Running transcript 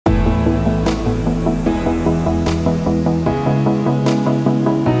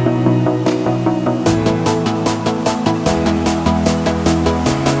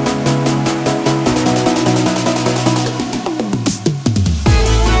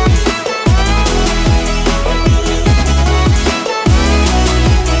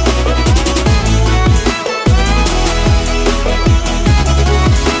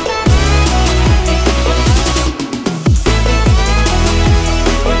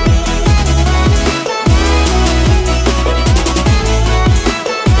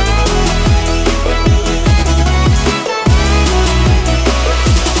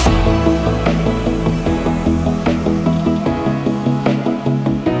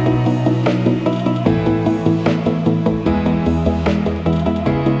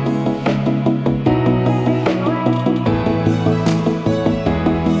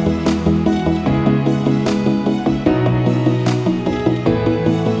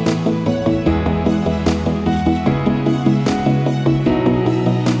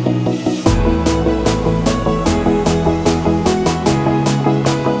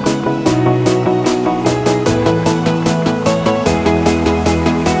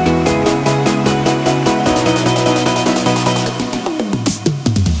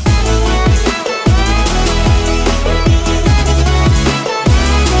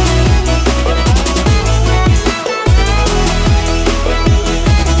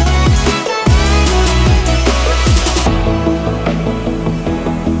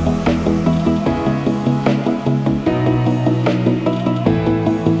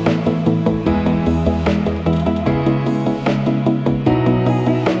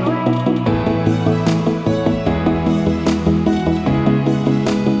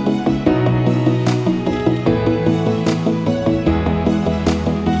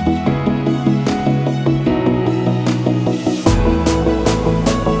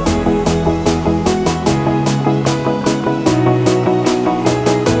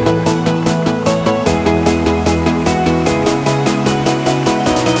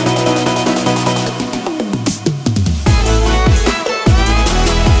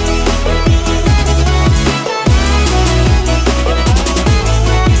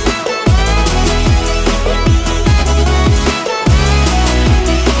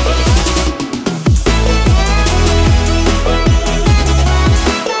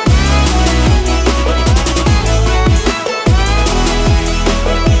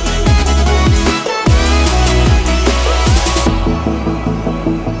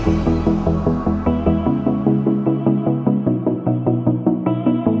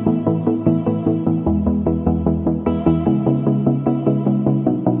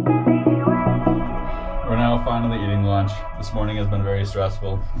lunch. This morning has been very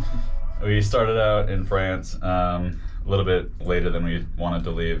stressful. We started out in France a little bit later than we wanted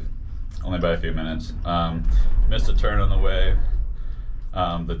to leave, only by a few minutes. Missed a turn on the way.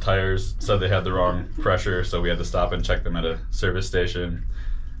 The tires said they had the wrong pressure, so we had to stop and check them at a service station.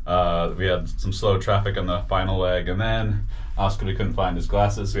 We had some slow traffic on the final leg, and then Oskari couldn't find his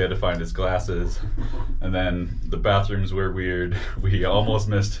glasses, so we had to find his glasses. And then the bathrooms were weird. We almost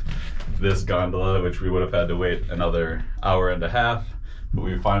missed this gondola, which we would have had to wait another hour and a half, but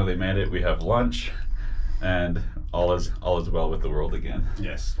we finally made it. We have lunch, and all is well with the world again.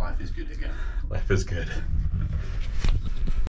 Yes, life is good again. Life is good.